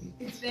actually.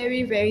 It's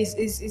very, very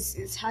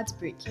it's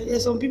heartbreaking.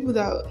 There's some people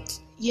that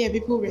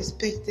people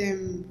respect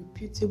them,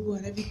 reputable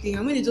and everything.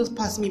 And when they just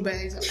pass me by,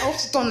 I have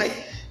to turn like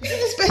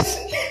this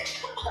person.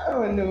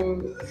 Oh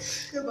no.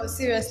 But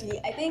seriously,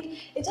 I think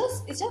it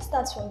just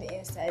starts from the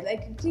inside.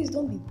 Like please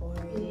don't be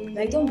boring.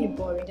 Like don't be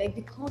boring. Like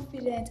be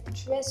confident,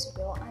 dress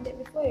well, and then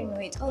before you know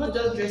it, not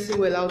just dressing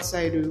well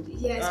outside.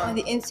 Yes, on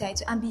the inside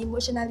too, and be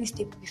emotionally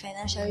stable, be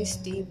financially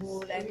stable.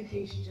 Like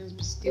everything should just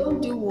be stable.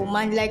 Don't do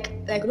woman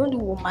like don't do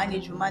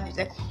womanage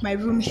like my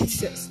roommate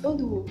says. Don't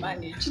do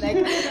womanage.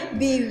 Like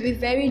be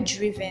very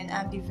driven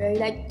and be very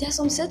like there's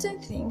some certain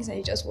things that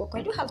you just work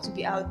on. You don't have to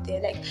be out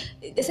there. Like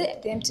they say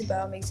the empty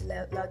barrel makes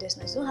the loudest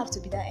noise. You don't have to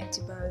be that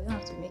empty barrel. You don't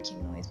have to make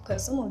noise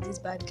because some of these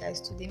bad guys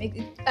too, they make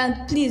it.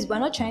 And please, we're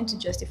not trying to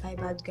justify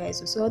bad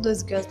guys. So all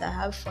those girls that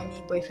have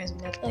funny boyfriends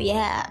be like, oh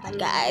yeah, bad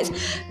guys.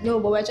 No,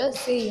 but we're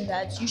just saying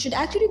that you should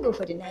actually go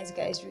for the nice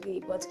guys,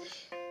 really. But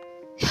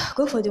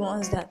go for the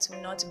ones that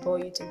will not bore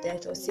you to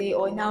death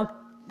or now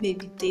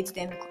maybe date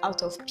them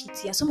out of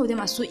pity. And some of them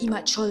are so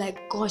immature.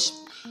 Like, gosh,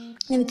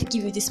 let me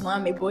give you this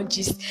man, my boy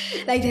gist.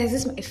 Like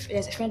there's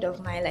a friend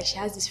of mine, like she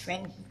has this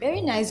friend, very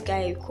nice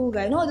guy, cool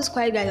guy. You know all those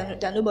quiet guys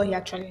that nobody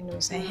actually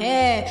knows. And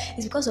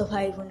it's because of her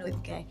I even know the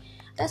guy.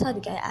 That's how the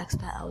guy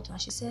asked her out, and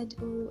she said,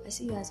 "Oh, I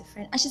see you as a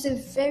friend." And she's a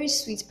very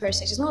sweet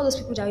person. She's not one of those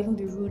people that will even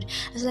be rude.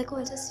 And she's like, "Oh,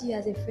 I just see you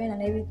as a friend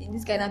and everything."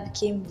 This guy now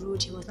became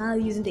rude. He was now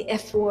using the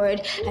F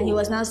word, and he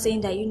was now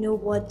saying that, you know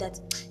what, that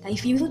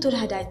if you even told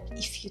her that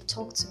if you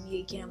talk to me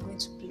again, I'm going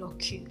to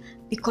block you,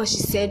 because she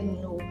said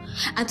no.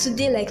 And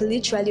today, like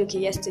literally, okay,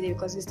 yesterday,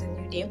 because it's the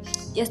new day.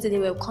 Yesterday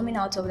we were coming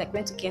out of, like,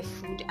 went to get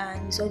food,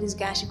 and we saw this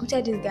guy. She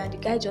greeted this guy, and the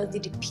guy just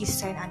did the peace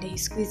sign, and then he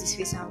squeezed his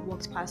face and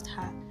walked past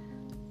her.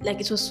 Like,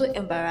 it was so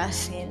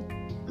embarrassing.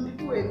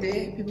 People were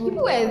there. People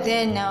were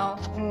there now.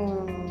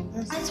 And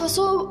it was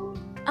so.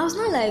 I was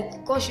not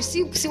like, gosh, you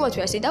see what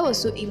we are saying. That was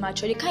so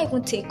immature. They can't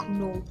even take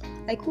no.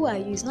 Like, who are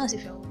you? It's not as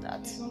if you're all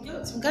that.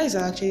 Some guys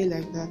are actually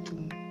like that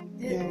too.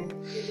 Yeah.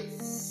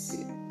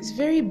 It's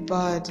very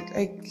bad.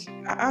 Like,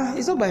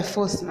 it's not by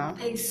force now.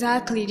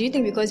 Exactly. Do you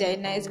think because you're a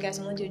nice guy,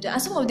 someone do that?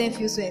 And some of them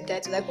feel so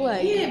entitled. Like, who are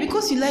you? Yeah,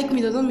 because you like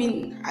me doesn't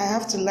mean I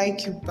have to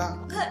like you back.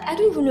 I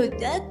don't even know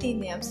that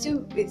thing. I'm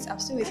still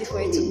waiting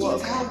for it to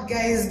work. How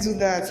guys do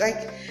that?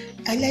 Like,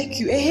 I like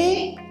you.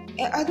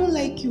 I don't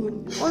like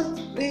you. What?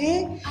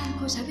 And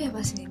gosh, have you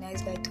ever seen a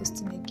nice guy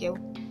toasting a girl?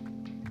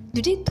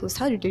 Do they toast?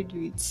 How do they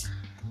do it?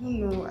 I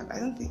don't know. I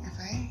don't think I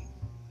have.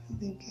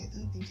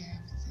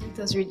 Let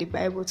us read the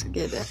Bible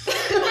together.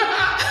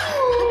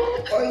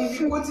 Or if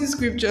you quoting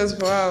scriptures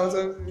for her or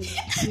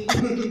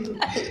something.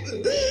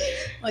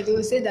 Or they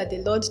will say that the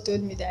Lord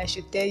told me that I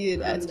should tell you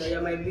that.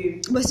 You're my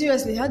babe. But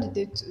seriously, how did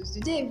they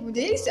toast? They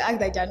used to act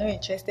like they're not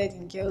interested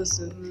in girls.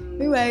 So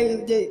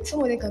meanwhile,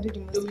 some of them can do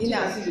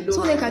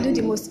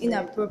the most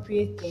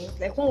inappropriate things.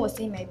 Like one was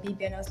saying my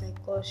baby, and I was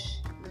like,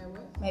 gosh,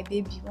 my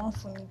baby, one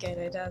funny guy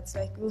like that.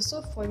 Like, it was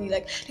so funny.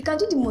 Like, they can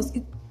do the most.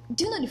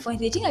 Do you know the funny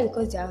thing? They think that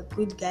because they are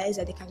good guys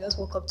that they can just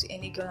walk up to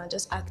any girl and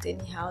just act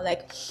anyhow.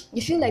 Like,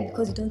 you feel like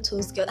because you don't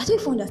toast girls. I don't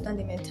even understand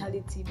the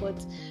mentality,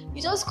 but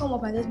you just come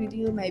up and just be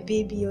doing my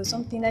baby or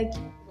something like.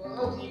 Well,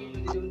 how do you know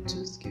they don't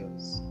toast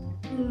girls?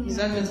 Is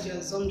that just your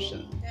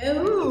assumption?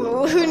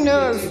 Ooh, who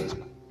knows?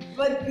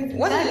 But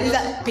what if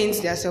that paints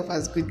themselves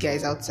as good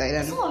guys outside?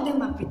 And some of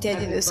them are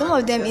pretending. Some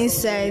of them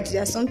inside,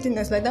 there's something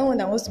else. Like that one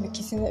that wants to be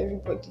kissing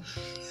everybody.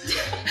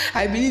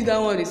 I believe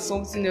that one is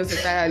something else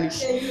entirely.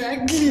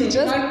 Exactly. You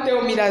just can't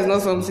tell me that's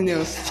not something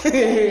else.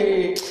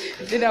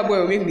 If that boy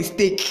will make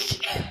mistake.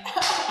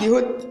 The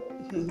whole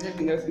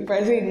if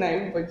I say it now,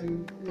 everybody.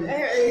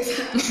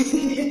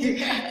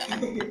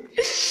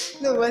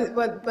 No,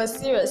 but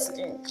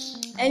seriously.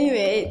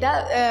 Anyway,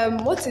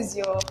 that what is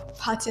your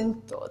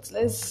parting thoughts?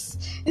 This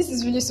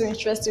is really so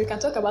interesting. We can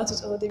talk about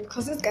it all day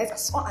because these guys are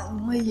so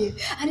annoying,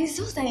 and it's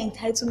just that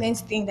entitlement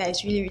thing that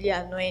is really, really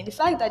annoying. The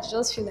fact that you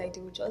just feel like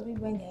they will just be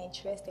when they're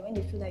interested, when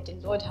they feel like the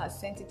Lord has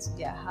sent it to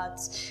their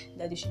hearts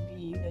that they should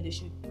be, they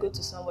should go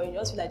to somewhere. You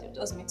just feel like they'll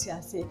just meet you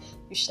and say,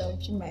 "You shall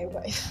be my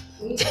wife."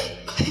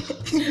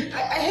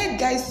 I heard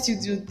guys still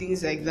do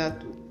things like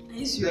that too.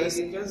 Like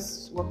they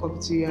just walk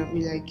up to you and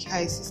be like,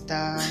 "Hi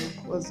sister,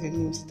 what's your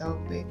name, sister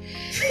Ope?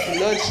 The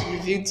Lord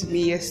revealed to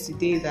me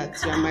yesterday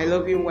that you are my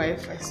loving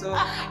wife. I saw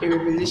a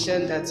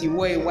revelation that you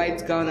wore a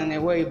white gown and I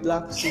wore a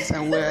black suit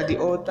and we're at the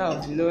altar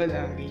of the Lord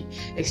and we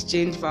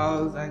exchanged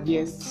vows, and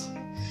yes."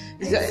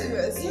 Is that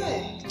serious?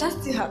 Yeah. That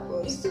still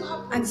happens. It still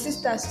happens. And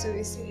sisters too,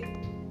 we say.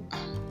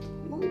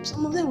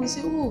 Some of them will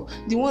say, "Oh,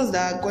 the ones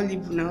that are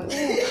gullible now.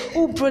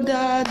 Oh,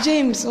 brother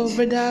James or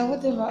brother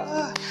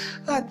whatever.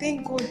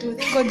 Thank God,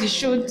 thank God he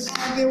showed.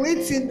 I've been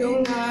waiting,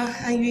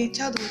 and you're a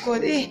child of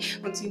God.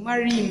 Until you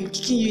marry him,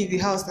 kicking you in the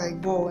house like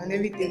ball and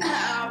everything."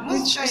 No,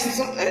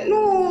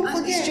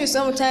 It's true.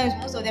 Sometimes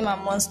most of them are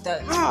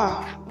monsters.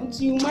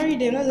 Until you marry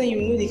them, that's when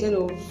you know the kind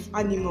of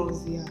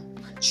animals they are.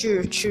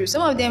 True.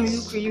 Some of them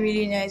look really,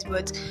 really nice,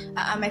 but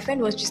my friend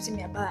was just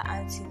telling me about her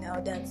auntie now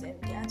that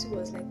the auntie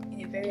was like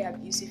in a very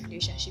abusive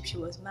relationship. She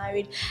was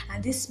married,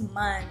 and this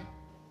man,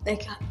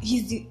 like,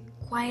 he's the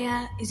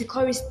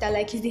chorister,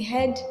 like he's the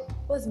head.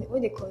 What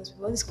they call it?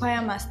 This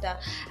choir master,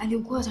 and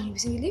he'll go out and he'll be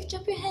saying, "Lift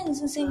up your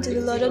hands and sing to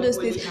the Lord," all those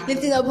things,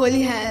 lifting up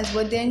holy hands.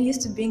 But then he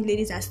used to bring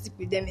ladies and sleep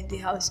with them in the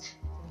house,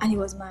 and he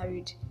was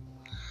married.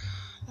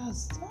 I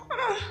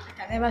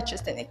can never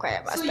trust any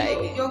choir master.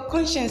 So your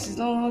conscience is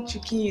not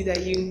tricking you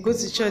that you go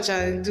to church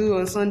and do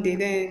on Sunday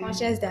then?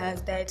 Conscience that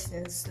has died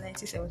since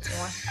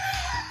 1971.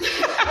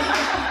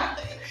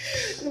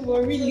 No,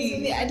 but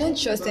really, I don't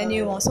trust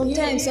anyone.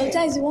 Sometimes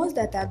the ones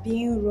that are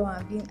being raw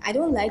and I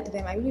don't like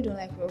them. I really don't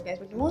like raw guys.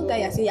 But the ones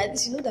that you say, at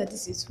least you know that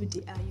this is who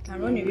they are. You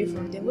can run away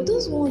from them. But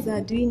those ones that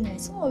are doing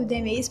nice, some of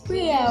them it's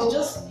prayer.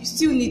 You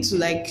still need to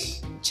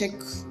check,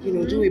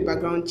 do a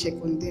background check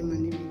on them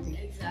and everything.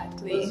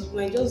 Exactly. You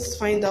might just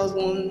find out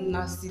one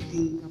nasty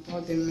thing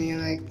about them and you're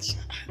like,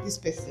 this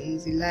person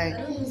is a lie.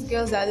 I know those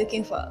girls are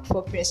looking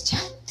for Prince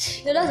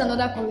Charles. That's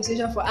another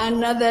conversation for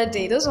another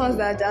day. Those ones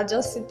that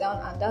just sit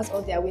down and that's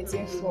all they're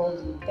waiting for.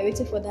 They're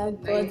waiting for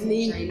that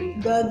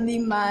godly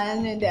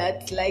man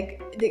that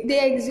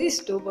they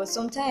exist though, but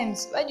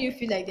sometimes why do you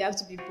feel like they have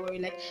to be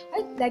boring?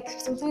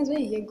 Sometimes when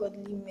you hear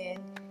godly men,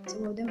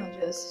 some of them are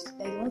just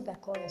like the ones that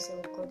call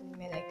themselves godly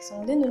men. Like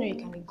some of them don't know you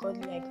can be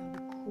godly, like you can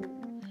be cool.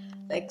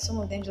 Like some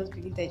of them just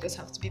believe they just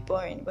have to be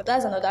boring. But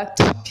that's another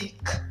topic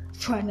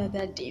for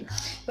another day.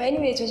 But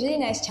anyway, it was really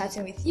nice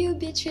chatting with you,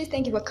 Beatrice.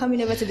 Thank you for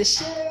coming over to the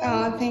show.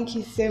 Oh, thank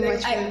you so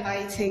much for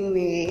inviting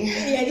me.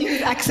 Yeah, this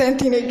is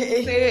accenting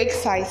again. Very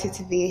excited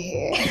to be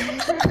here.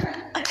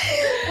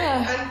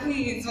 And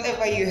please,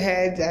 whatever you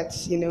heard that,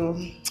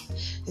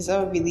 it's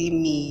not really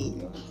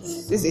me.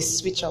 This is a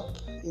switch up,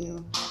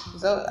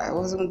 I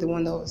wasn't the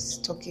one that was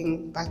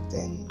talking back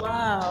then.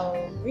 Wow,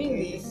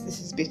 really? This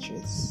is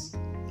Beatrice.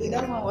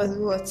 That one was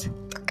what?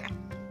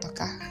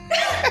 Toka.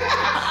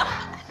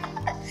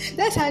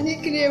 That's her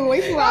nickname.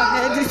 If you have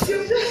heard it.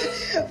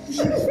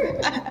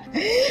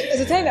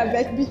 There's a time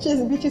that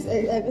Beatrice's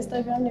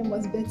Instagram name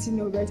was Betty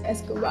Norbert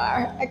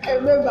Escobar. I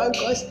can remember,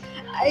 gosh.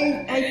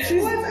 I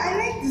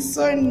like the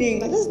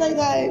surname. I just like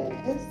that.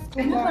 I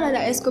never found out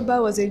that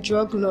Escobar was a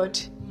drug lord.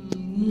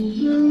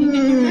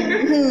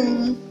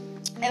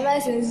 Ever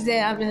since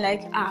then, I've been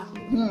like,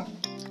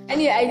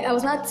 Anyway, I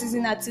was not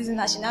teasing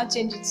her. She now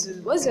changed it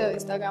to, what's your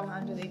Instagram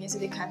handle again so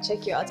they can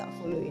check you out and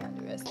follow you and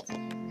the rest? I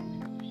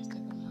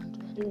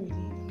don't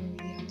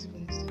really have to go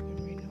on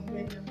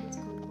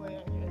Instagram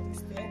right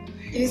now.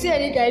 You see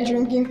any guy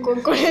drinking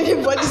Coke on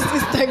anybody's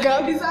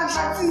Instagram? It's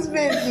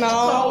advertisement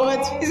now.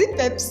 What? Is it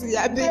Pepsi?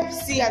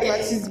 Pepsi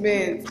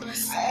advertisement.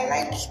 I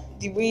like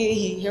the way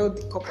he held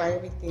the cup and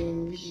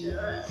everything.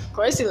 Of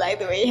course you like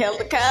the way he held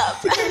the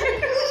cup.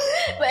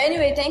 But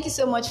anyway, thank you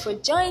so much for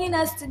joining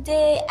us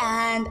today.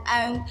 And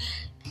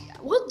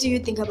what do you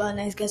think about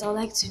nice guys? I'd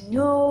like to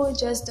know.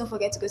 Just don't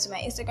forget to go to my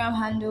Instagram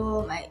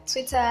handle, my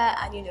Twitter,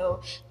 and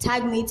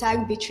tag me,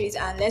 tag Beatrice,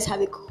 and let's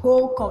have a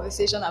whole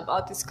conversation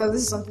about this, because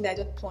this is something that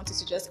I don't want it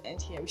to just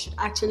end here. We should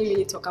actually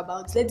really talk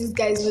about it. Let these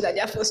guys know that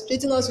they are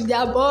frustrating us with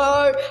their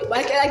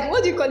like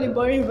what do you call it?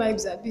 Boring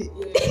vibes, Abby.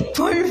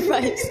 Boring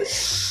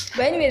vibes.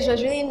 But anyway, it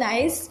was really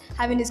nice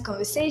having this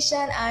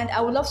conversation, and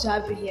I would love to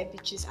have you here,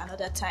 Beatrice,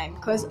 another time,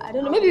 because I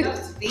don't know, maybe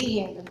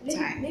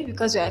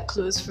because we are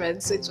close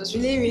friends, so it was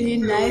really, really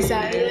nice.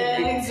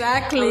 Yeah,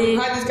 exactly. We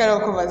had this kind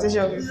of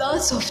conversation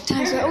lots of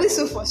times. We're always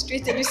so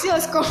frustrated. You see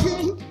us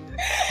coming.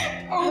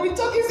 We're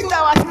talking with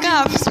our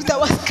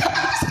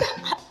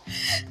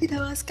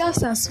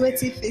scarves and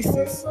sweaty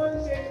faces.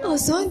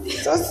 Sunday.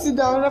 Just sit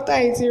down after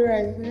eating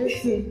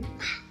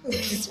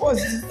rice.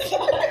 What's this?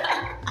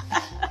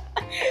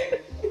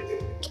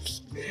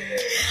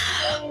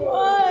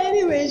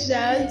 Anyway,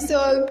 Shan,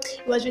 so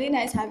it was really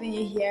nice having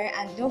you here,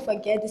 and don't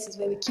forget, this is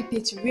where we keep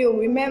it real.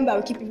 Remember,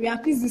 we keep it real.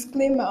 And please,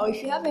 disclaimer, or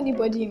if you have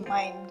anybody in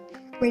mind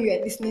when you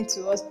are listening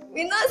to us,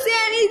 we not say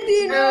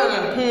anything.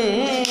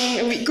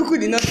 We Kuku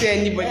did not say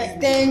anybody.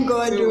 Thank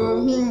God.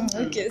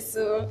 Okay,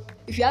 so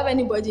if you have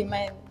anybody in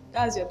mind,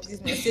 that's your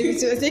business.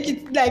 Take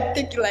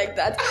it like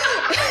that.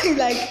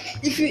 Like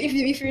if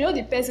you know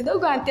the person, don't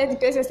go and tell the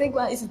person, say go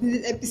and listen to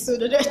this episode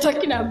that they're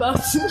talking about.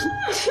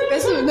 The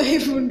person will not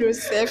even know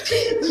self.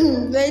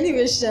 But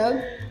anyway, so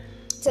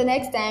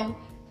next time,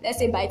 let's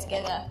say bye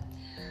together.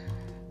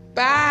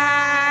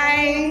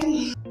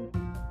 Bye.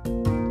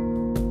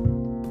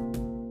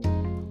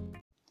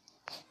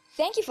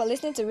 Thank you for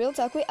listening to Real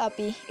Talk with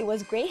Uppy. It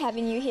was great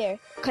having you here.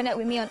 Connect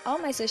with me on all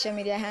my social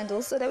media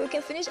handles so that we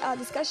can finish our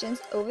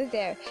discussions over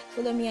there.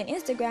 Follow me on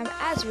Instagram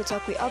at Real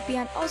Talk with Uppy,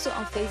 and also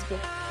on Facebook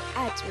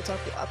at Real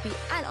Talk with Uppy,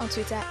 and on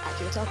Twitter at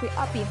Real Talk with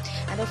Uppy.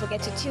 And don't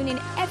forget to tune in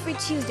every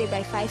Tuesday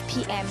by 5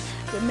 p.m.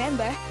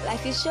 Remember,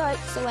 life is short,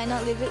 so why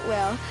not live it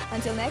well?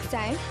 Until next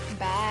time,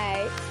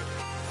 bye.